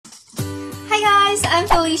guys, I'm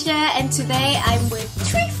Felicia and today I'm with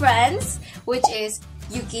 3 friends, which is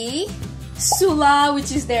Yuki, Sula,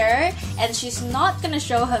 which is there, and she's not gonna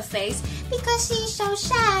show her face because she's so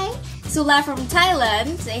shy. Sula from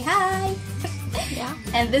Thailand, say hi. Yeah.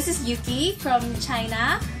 And this is Yuki from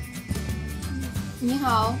China. 你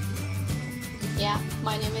好. Yeah,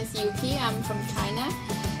 my name is Yuki. I'm from China,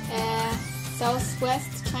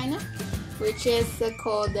 southwest China, which is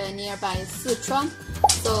called nearby Sichuan.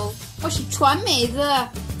 So, 我是川妹子.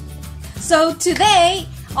 So today,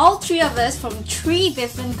 all 3 of us from 3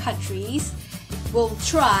 different countries will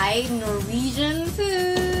try Norwegian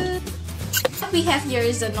food. What we have here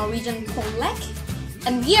is the Norwegian polek,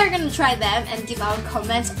 and we are going to try them and give our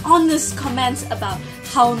comments, honest comments about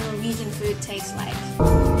how Norwegian food tastes like.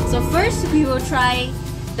 So first, we will try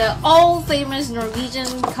the all famous Norwegian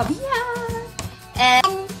Kaviar,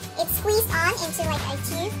 and it's squeezed on into like a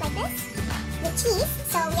tube like this with cheese.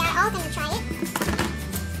 So we are all gonna try it.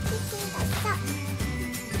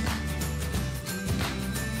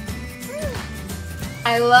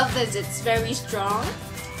 I love this. It's very strong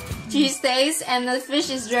cheese taste, and the fish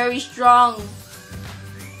is very strong.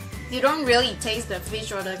 You don't really taste the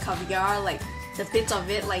fish or the caviar, like the bits of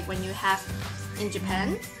it, like when you have in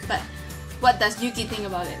Japan. But what does Yuki think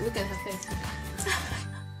about it? Look at her face.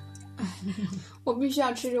 我必须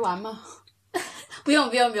要吃完吗？不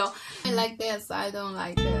用。 I like this. I don't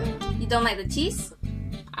like the. You don't like the cheese?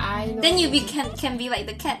 I don't Then you can be like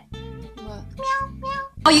the cat. What? Meow, meow.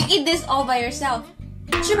 Oh, you eat this all by yourself.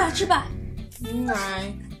 吃吧.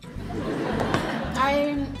 Right.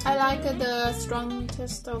 I like the strong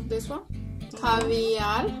taste of this one.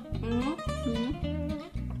 Caviar.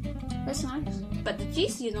 That's nice. But the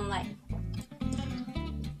cheese you don't like.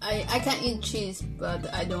 I can eat cheese,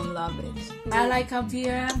 but I don't love it. I like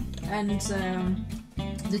caviar, and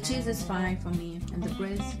the cheese is fine for me, and the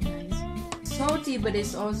bread is nice. Salty, but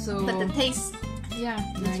it's also But the taste yeah,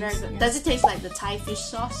 is nice. very good. Yeah. Does it taste like the Thai fish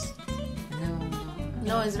sauce? No.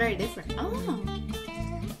 No, it's very different. Oh.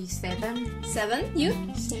 7. 7? You?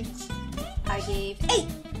 6. I gave 8.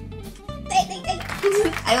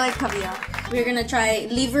 8. I like caviar. We're gonna try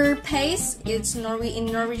liver paste. It's in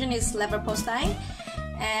Norwegian it's lever postei,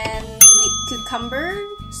 and with cucumber,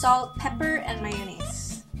 salt, pepper, and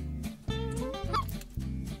mayonnaise.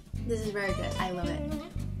 This is very good. I love it.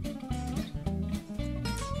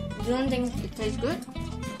 You don't think it tastes good?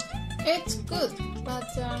 It's good, but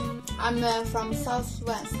I'm from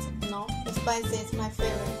southwest. No, the spicy is my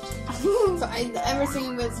favorite. So I eat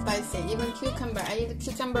everything with spicy, even cucumber. I eat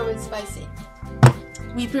cucumber with spicy.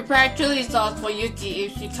 We prepared chili sauce for Yuki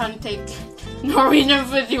if she can't take Norwegian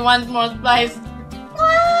food. She wants more spice.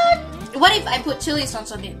 What? What if I put chili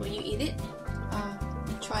sauce on it? Will you eat it?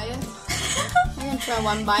 Try it. I can try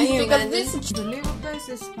one bite because this is The liver paste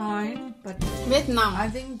is fine, but Vietnam. I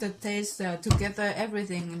think the taste together,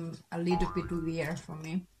 everything a little bit weird for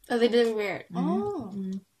me. A little weird. Oh.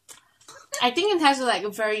 I think it has like a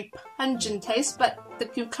very pungent taste, but the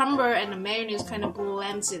cucumber and the mayonnaise kind of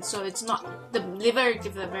blends it, so it's not the liver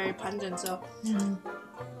gives it very pungent. So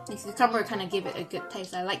the cucumber kind of give it a good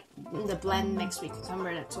taste. I like the blend mixed with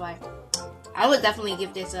cucumber. That's why I would definitely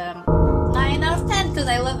give this a 9 out of 10 because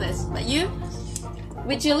I love this. But you,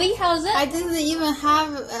 with chili, how's it? I didn't even have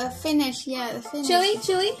a finish yet. Chili?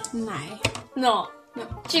 No. No.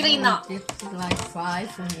 Chili, no. It's like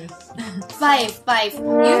 5 for me. 5. You?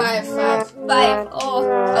 5. 5.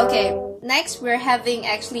 Oh, okay. Next, we're having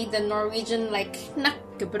actually the Norwegian like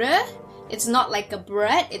Knekkebrød. It's not like a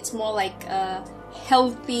bread. It's more like a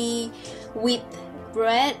healthy wheat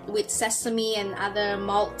bread with sesame and other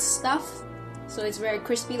malt stuff. So it's very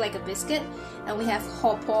crispy like a biscuit. And we have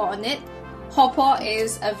Hapå on it. Hapå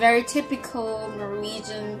is a very typical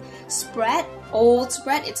Norwegian spread. Old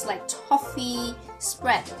spread. It's like toffee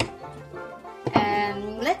spread.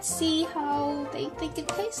 And let's see how they think it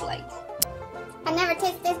tastes like. I've never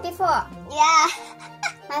tasted this before. Yeah.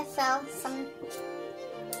 I felt some.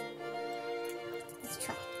 Let's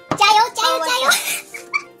try. 자요.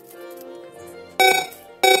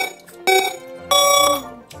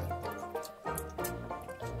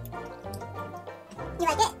 You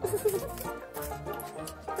like it?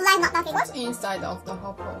 Lime, not coffee. What's inside of the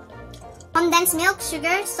hopper? Condensed milk,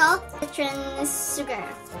 sugar, salt, citron sugar.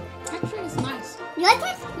 Actually, it's nice. You like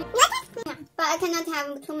it? Yeah. But I cannot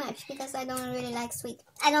have too much because I don't really like sweet.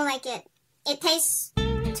 I don't like it. It tastes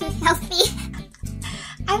too healthy.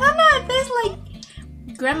 I don't know, it tastes like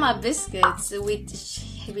grandma biscuits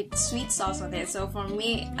with sweet sauce on it. So for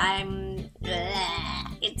me, I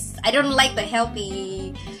don't like the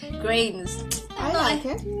healthy grains. I like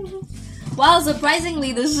it. Wow,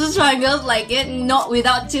 surprisingly, the Sichuan girls like it, not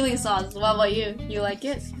without chili sauce. What about you? You like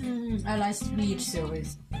it? I like sweet, so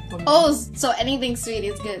it's for me. Oh, so anything sweet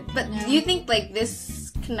is good. But do you think like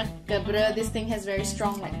this Knekkebrød, this thing has very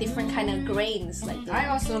strong, like different kind of grains? Like I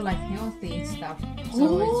also like healthy stuff,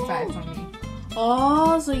 so it's 5 for me.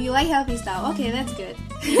 Oh, so you like healthy stuff? Okay, that's good.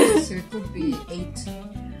 So it could be 8.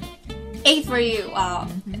 8 for you. Wow.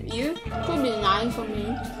 You? Could be 9 for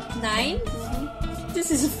me. 9? This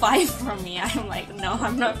is 5 for me. I'm like, no,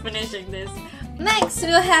 I'm not finishing this. Next,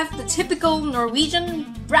 we'll have the typical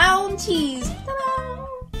Norwegian brown cheese. Ta-da!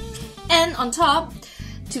 And on top,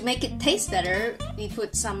 to make it taste better, we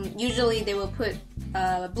put some, usually they will put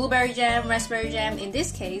blueberry jam, raspberry jam. In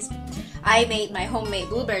this case, I made my homemade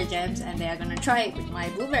blueberry jams and they are gonna try it with my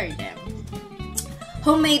blueberry jam.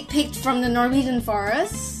 Homemade picked from the Norwegian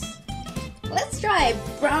forest. Let's try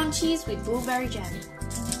brown cheese with blueberry jam.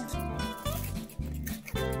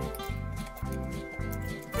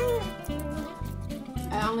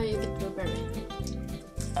 I only eat the blueberry.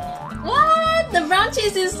 What? The brown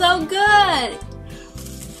cheese is so good!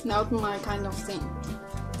 Not my kind of thing.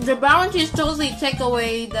 The brown cheese totally take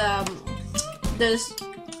away the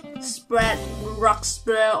spread, rock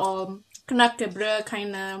spread or Knekkebrød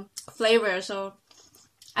kind of flavor. So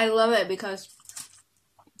I love it because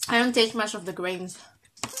I don't taste much of the grains.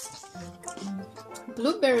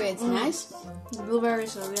 Blueberry is nice. The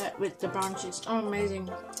blueberries are good with the brown cheese. Oh, amazing!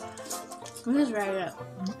 This is very good.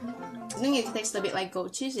 I think it tastes a bit like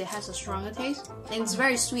goat cheese. It has a stronger taste, and it's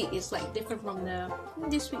very sweet. It's like different from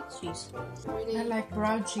this sweet cheese. Really. I like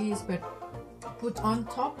brown cheese, but put on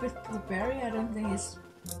top with blueberry, I don't think it's.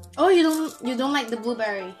 Oh, you don't like the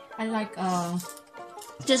blueberry? I like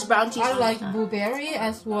Just brown cheese. I on like it. blueberry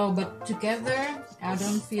as well, but together I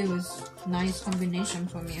don't feel it's nice combination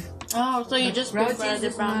for me. Oh, so you But just brown prefer cheese the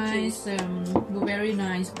is brown cheese? nice, blueberry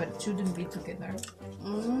nice, but shouldn't be together.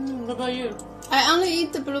 What about you? I only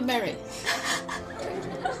eat the blueberry.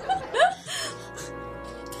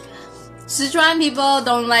 Sichuan people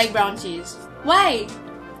don't like brown cheese. Why?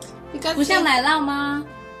 Because 不像奶酪吗？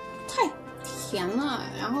太甜了，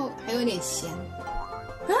然后还有点咸。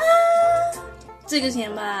啊，这个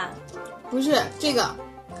咸吧不是这个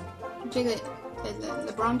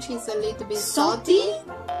，the brown cheese a little bit Salty?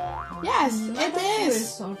 Yes, it It's is.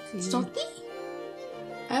 salty. Salty?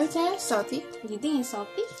 I would say salty. You think it's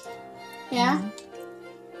salty? Yeah.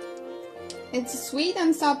 It's sweet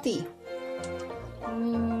and salty.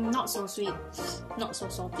 Not so sweet. Not so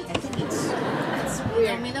salty. I think it's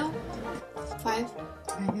Weird. in the middle. 5.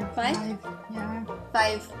 I get 5? 5. Yeah.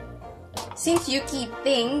 5. Since Yuki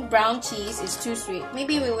think brown cheese is too sweet,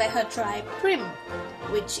 maybe we'll let her try prim,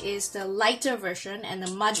 which is the lighter version and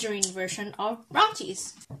the margarine version of brown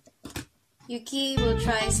cheese. Yuki will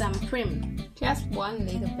try some prim. Just one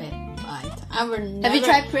little bit. But I would never. Have you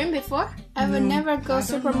tried prim before? I would never go I don't know what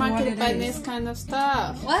supermarket it buy is. this kind of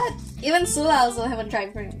stuff. What? Even Sula also haven't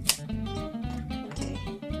tried prim. Okay.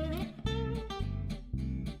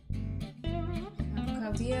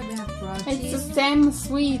 Kaviar, we have brown It's cheese. the same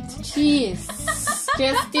sweet cheese,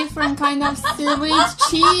 just different kind of sweet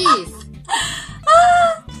cheese.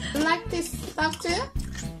 You like this stuff too?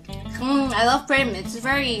 I love prim. It's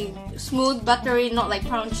very smooth, buttery, not like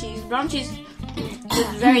brown cheese. Brown cheese is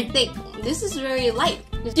very thick. This is very light.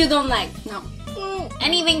 You don't like? No.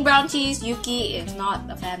 Anything brown cheese, Yuki is not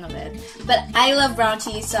a fan of it. But I love brown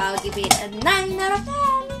cheese, so I'll give it a 9 out of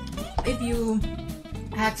 10. If you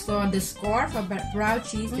ask for the score for brown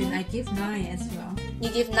cheese, then I give 9 as well. You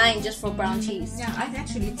give 9 just for brown cheese. Yeah, I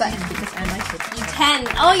actually 10 because I like it. You 10.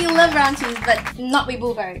 Oh, you love brown cheese, but not with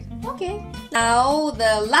blueberry. Okay. Now,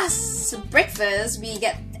 the last breakfast we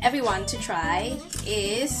get everyone to try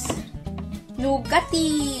is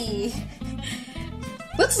Nugatti.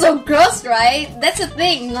 Looks so gross, right? That's the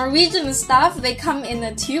thing. Norwegian stuff, they come in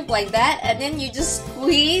a tube like that, and then you just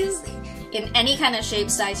squeeze in any kind of shape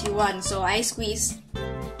size you want. So I squeeze.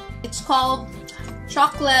 It's called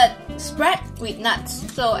chocolate spread with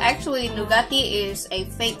nuts. So actually, Nugatti is a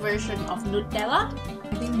fake version of Nutella.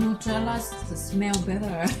 I think Nutella smell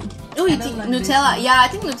better. Oh, you I don't think like Nutella? this one. Yeah, I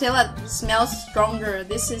think Nutella smells stronger.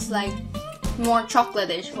 This is like more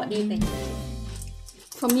chocolate-ish. What do you think?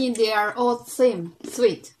 For me, they are all same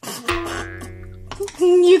sweet.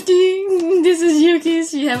 Yuki, this is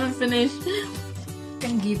Yuki's. You haven't finished.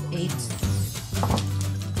 Can give 8.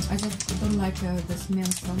 I just don't like the smell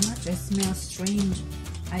so much. It smells strange.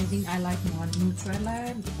 I think I like more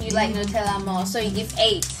Nutella. You like Nutella more, so you give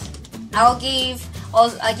 8. I'll give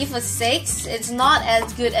a 6. It's not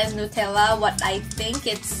as good as Nutella. What I think,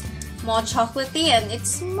 it's more chocolatey and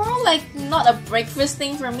it's more like not a breakfast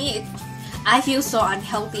thing for me. I feel so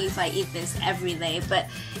unhealthy if I eat this every day, but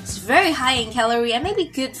it's very high in calorie and maybe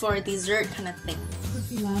good for a dessert kind of thing. Could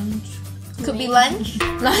be lunch. Could be lunch.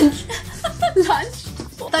 Lunch. Lunch.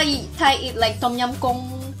 Thai eat like tom yum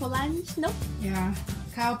gong for lunch, no? Yeah.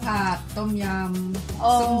 Khao pad, tom yum,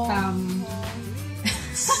 Oh. som tam.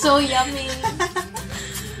 So yummy.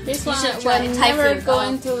 This You one should try will Thai never food. go Oh.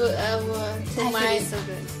 into Thai food my is so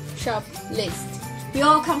good. shop list. We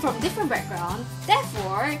all come from different backgrounds.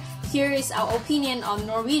 Therefore, here is our opinion on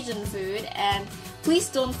Norwegian food, and please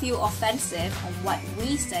don't feel offensive on what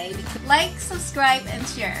we say. Like, subscribe, and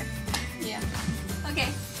share. Yeah. Okay.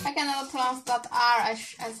 I cannot pronounce that R.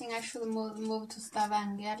 I think I should move to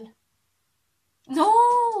Stavanger. No,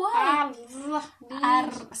 why? R.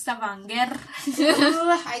 Stavanger.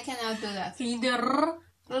 I cannot do that.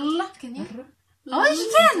 Can you? Oh, you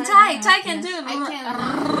can. Thai can do. I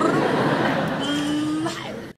can.